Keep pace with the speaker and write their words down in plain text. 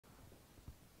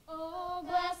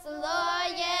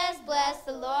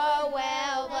the Lord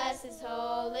well, bless his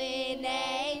holy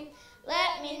name.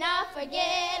 Let me not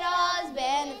forget all his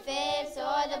benefits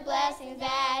or the blessings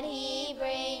that he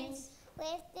brings.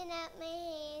 Lifting up my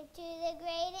hand to the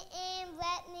great and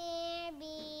let ne'er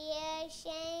be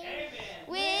ashamed. Amen.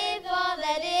 With all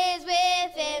that is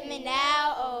within me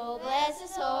now, oh, bless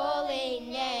his holy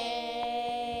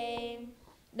name.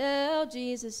 Now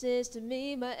Jesus is to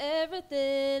me my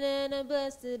everything, and I'm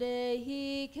blessed the day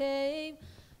he came.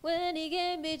 When he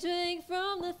gave me drink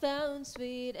from the fountain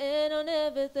sweet, and I'll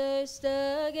never thirst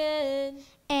again.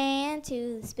 And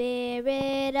to the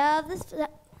Spirit of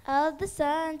the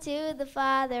Son, to the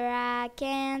Father I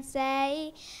can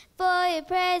say, for your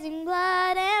praising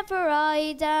blood and for all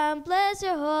you done, bless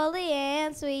your holy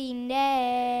and sweet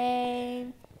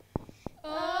name.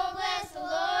 Oh, bless the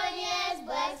Lord, yes,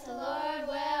 bless the Lord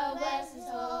well, bless his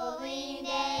holy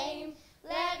name.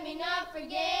 Let me not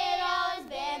forget all his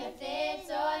benefits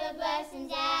or the blessings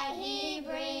that he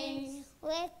brings.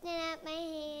 Lifting up my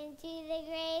hand to the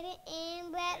great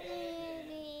and let ne'er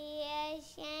be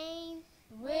ashamed.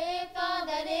 With all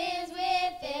that is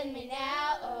within me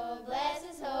now, oh, bless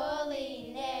his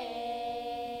holy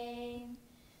name.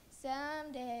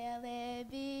 Someday I'll live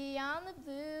beyond the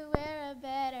blue where a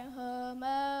better home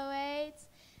awaits.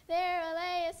 There I'll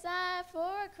lay aside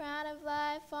for a crown of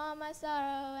life all my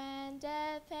sorrow and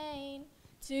death pain.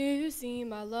 To see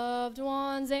my loved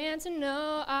ones and to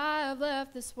know I have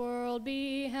left this world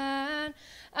behind.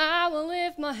 I will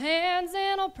lift my hands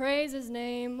and I'll praise his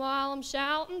name while I'm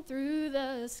shouting through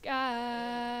the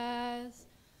skies.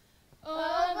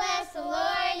 Oh, bless the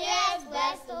Lord, yes,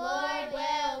 bless the Lord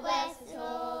well, bless his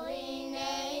holy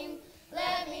name.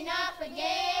 Let me not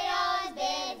forget all his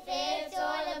benefits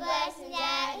or the blessings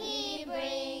that he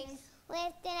brings.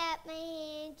 Lifting up my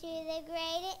hand to the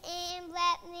great and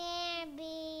let ne'er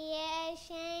be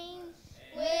ashamed.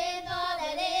 With all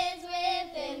that is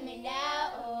within me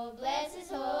now, oh, bless his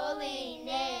holy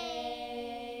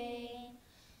name.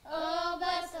 Oh,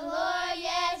 bless the Lord,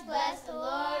 yes, bless the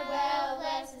Lord well,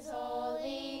 bless his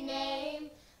holy name.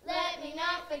 Let me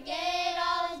not forget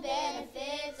all his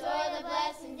benefits or the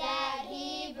blessings that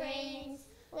he brings.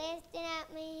 Lifting up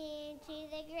my hand to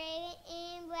the great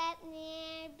and let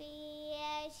ne'er be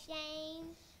ashamed.